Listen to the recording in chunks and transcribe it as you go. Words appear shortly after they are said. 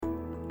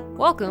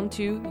Welcome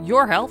to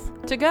Your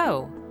Health to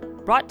Go,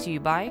 brought to you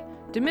by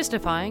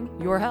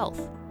Demystifying Your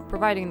Health,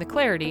 providing the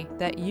clarity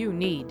that you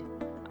need.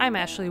 I'm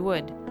Ashley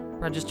Wood,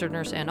 registered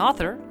nurse and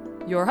author,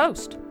 your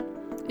host.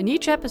 In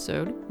each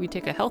episode, we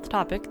take a health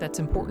topic that's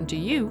important to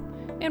you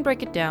and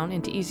break it down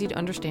into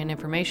easy-to-understand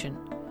information.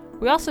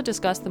 We also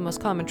discuss the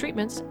most common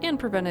treatments and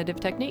preventative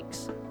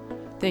techniques.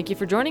 Thank you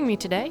for joining me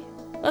today.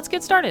 Let's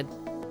get started.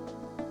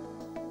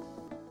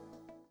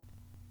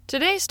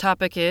 Today's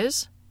topic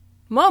is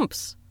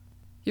mumps.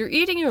 You're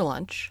eating your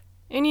lunch,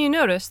 and you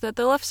notice that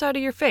the left side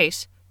of your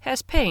face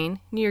has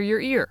pain near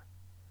your ear.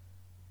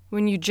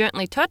 When you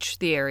gently touch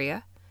the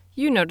area,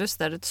 you notice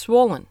that it's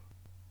swollen.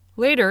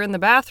 Later in the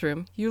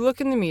bathroom, you look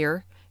in the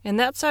mirror, and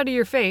that side of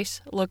your face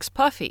looks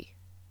puffy.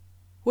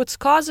 What's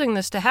causing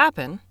this to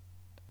happen?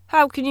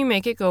 How can you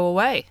make it go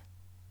away?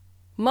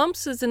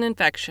 Mumps is an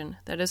infection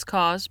that is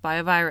caused by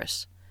a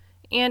virus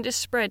and is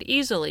spread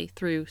easily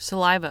through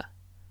saliva.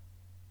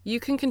 You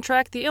can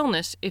contract the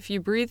illness if you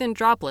breathe in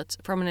droplets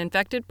from an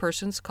infected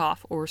person's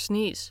cough or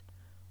sneeze,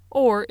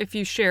 or if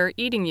you share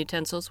eating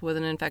utensils with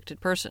an infected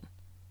person.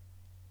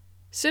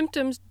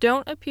 Symptoms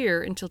don't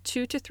appear until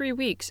 2 to 3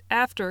 weeks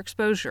after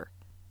exposure,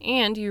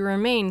 and you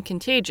remain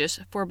contagious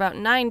for about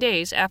 9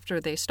 days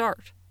after they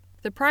start.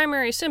 The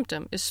primary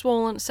symptom is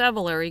swollen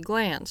salivary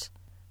glands.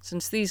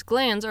 Since these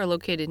glands are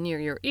located near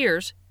your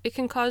ears, it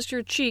can cause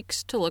your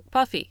cheeks to look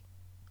puffy.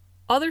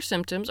 Other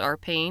symptoms are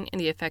pain in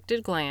the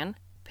affected gland,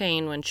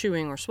 pain when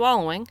chewing or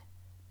swallowing,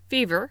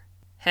 fever,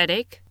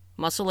 headache,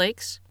 muscle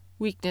aches,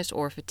 weakness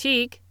or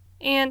fatigue,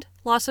 and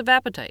loss of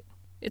appetite.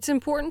 It's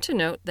important to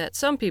note that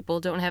some people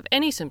don't have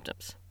any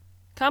symptoms.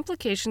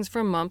 Complications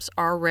from mumps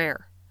are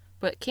rare,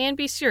 but can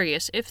be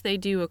serious if they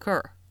do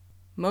occur.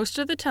 Most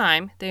of the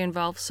time, they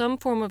involve some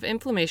form of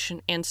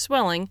inflammation and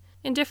swelling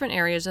in different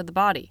areas of the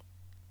body.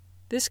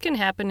 This can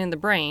happen in the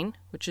brain,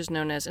 which is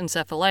known as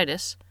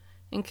encephalitis,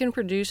 and can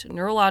produce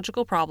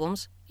neurological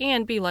problems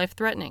and be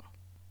life-threatening.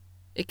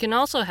 It can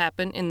also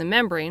happen in the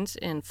membranes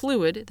and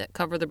fluid that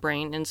cover the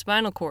brain and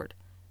spinal cord.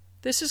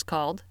 This is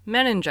called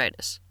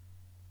meningitis.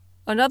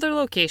 Another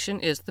location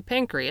is the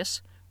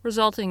pancreas,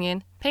 resulting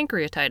in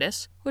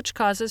pancreatitis, which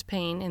causes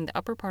pain in the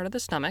upper part of the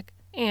stomach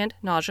and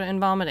nausea and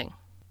vomiting.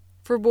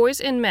 For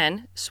boys and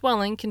men,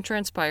 swelling can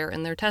transpire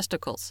in their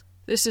testicles.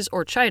 This is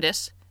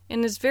orchitis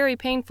and is very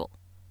painful.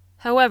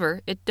 However,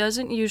 it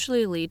doesn't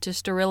usually lead to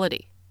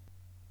sterility.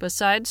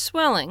 Besides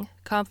swelling,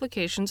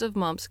 complications of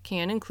mumps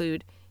can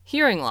include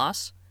hearing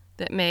loss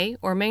that may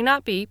or may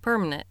not be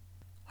permanent,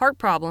 heart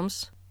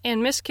problems,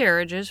 and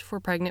miscarriages for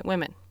pregnant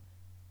women.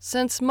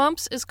 Since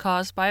mumps is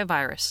caused by a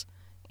virus,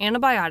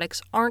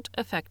 antibiotics aren't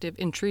effective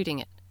in treating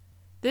it.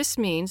 This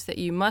means that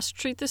you must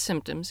treat the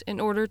symptoms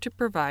in order to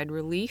provide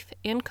relief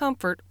and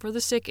comfort for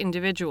the sick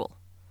individual.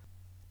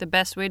 The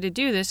best way to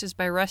do this is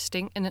by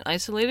resting in an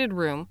isolated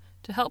room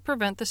to help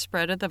prevent the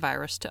spread of the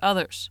virus to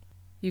others.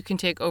 You can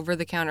take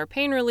over-the-counter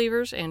pain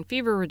relievers and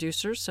fever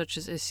reducers such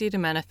as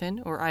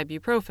acetaminophen or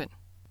ibuprofen.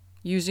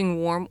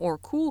 Using warm or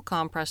cool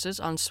compresses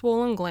on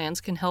swollen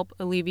glands can help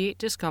alleviate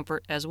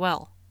discomfort as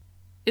well.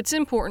 It's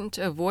important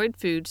to avoid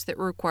foods that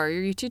require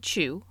you to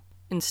chew.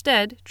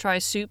 Instead, try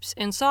soups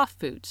and soft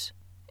foods.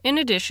 In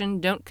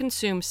addition, don't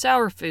consume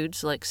sour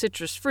foods like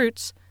citrus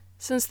fruits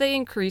since they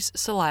increase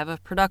saliva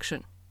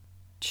production.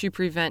 To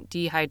prevent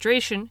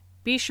dehydration,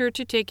 be sure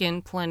to take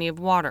in plenty of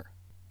water.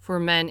 For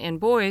men and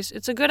boys,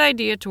 it's a good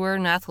idea to wear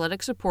an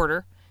athletic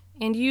supporter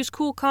and use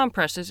cool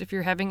compresses if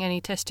you're having any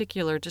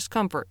testicular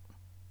discomfort.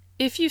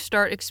 If you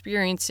start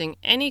experiencing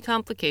any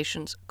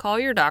complications, call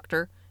your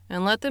doctor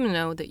and let them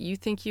know that you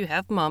think you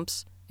have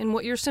mumps and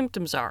what your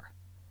symptoms are.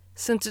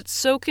 Since it's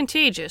so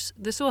contagious,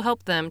 this will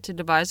help them to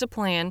devise a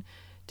plan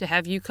to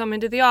have you come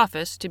into the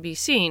office to be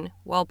seen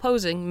while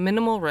posing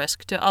minimal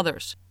risk to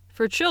others.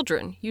 For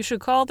children, you should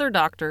call their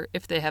doctor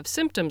if they have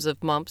symptoms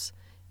of mumps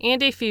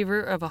and a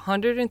fever of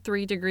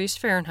 103 degrees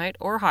Fahrenheit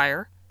or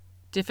higher,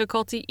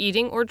 difficulty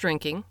eating or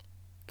drinking,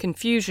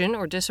 confusion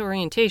or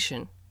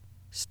disorientation,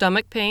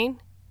 stomach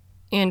pain,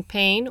 and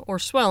pain or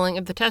swelling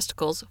of the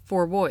testicles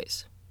for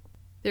boys.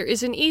 There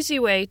is an easy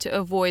way to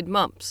avoid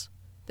mumps,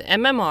 the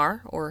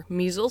MMR, or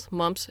measles,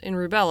 mumps, and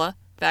rubella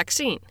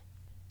vaccine.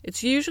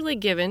 It's usually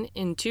given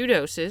in 2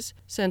 doses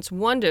since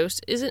 1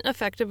 dose isn't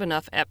effective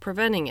enough at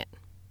preventing it.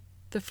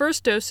 The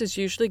first dose is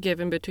usually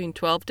given between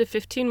 12 to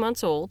 15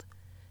 months old,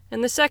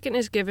 and the second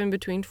is given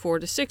between 4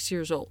 to 6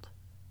 years old.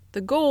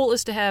 The goal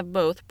is to have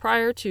both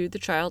prior to the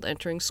child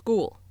entering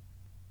school.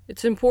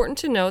 It's important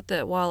to note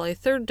that while a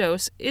 3rd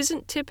dose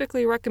isn't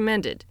typically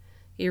recommended,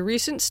 a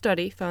recent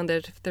study found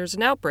that if there's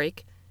an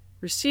outbreak,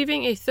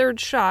 receiving a 3rd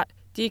shot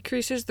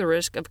decreases the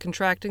risk of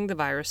contracting the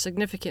virus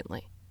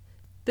significantly.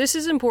 This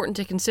is important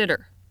to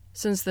consider,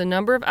 since the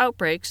number of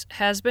outbreaks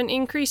has been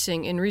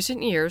increasing in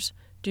recent years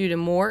due to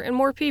more and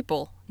more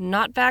people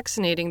not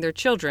vaccinating their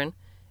children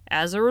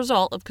as a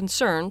result of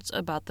concerns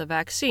about the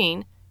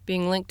vaccine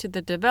being linked to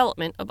the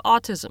development of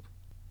autism.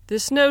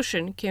 This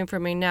notion came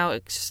from a now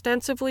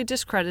extensively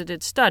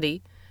discredited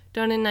study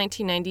done in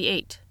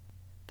 1998.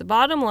 The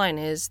bottom line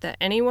is that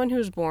anyone who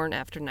was born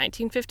after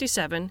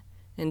 1957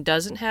 and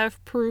doesn't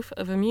have proof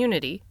of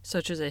immunity,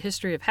 such as a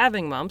history of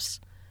having mumps,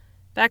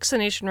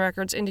 vaccination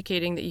records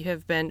indicating that you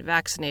have been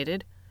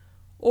vaccinated,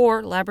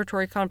 or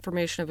laboratory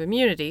confirmation of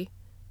immunity,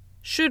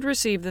 should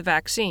receive the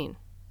vaccine.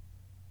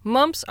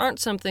 Mumps aren't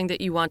something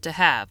that you want to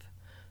have,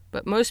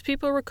 but most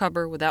people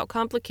recover without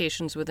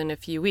complications within a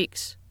few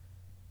weeks.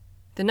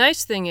 The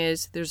nice thing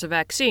is there's a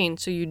vaccine,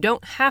 so you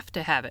don't have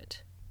to have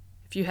it.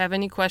 If you have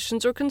any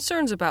questions or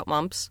concerns about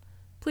mumps,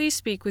 please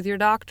speak with your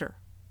doctor.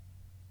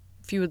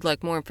 If you would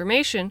like more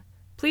information,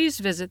 please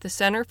visit the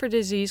Center for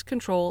Disease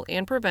Control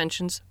and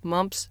Prevention's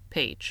Mumps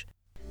page.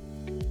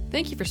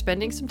 Thank you for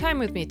spending some time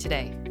with me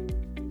today.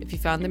 If you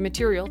found the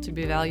material to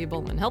be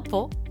valuable and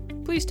helpful,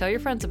 please tell your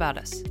friends about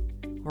us.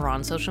 We're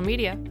on social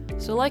media,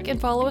 so like and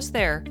follow us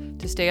there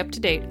to stay up to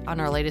date on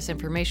our latest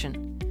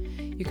information.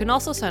 You can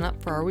also sign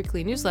up for our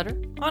weekly newsletter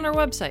on our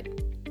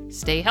website.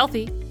 Stay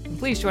healthy, and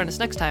please join us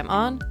next time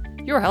on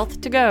Your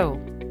Health to Go.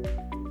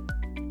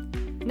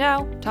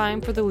 Now,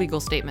 time for the legal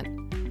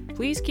statement.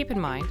 Please keep in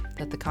mind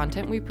that the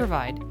content we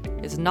provide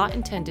is not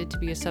intended to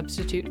be a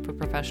substitute for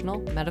professional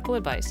medical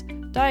advice,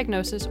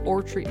 diagnosis,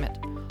 or treatment.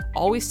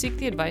 Always seek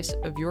the advice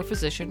of your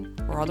physician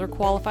or other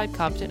qualified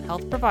competent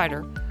health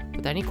provider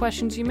with any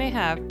questions you may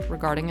have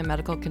regarding a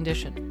medical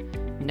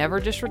condition. Never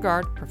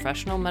disregard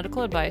professional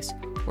medical advice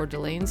or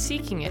delay in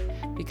seeking it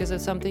because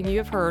of something you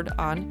have heard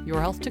on Your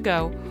Health to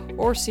Go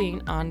or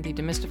seen on the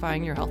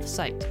Demystifying Your Health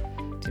site.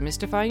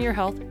 Demystifying Your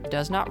Health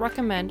does not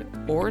recommend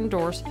or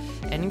endorse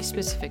any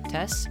specific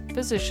tests,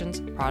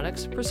 physicians,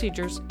 products,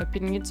 procedures,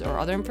 opinions, or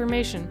other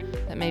information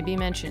that may be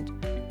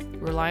mentioned.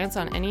 Reliance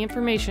on any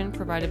information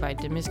provided by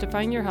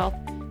Demystifying Your Health,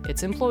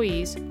 its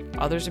employees,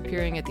 others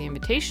appearing at the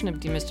invitation of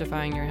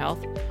Demystifying Your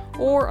Health,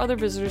 or other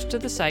visitors to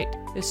the site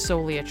is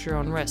solely at your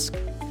own risk.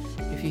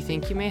 If you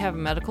think you may have a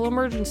medical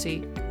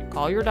emergency,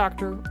 call your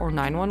doctor or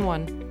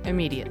 911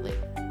 immediately.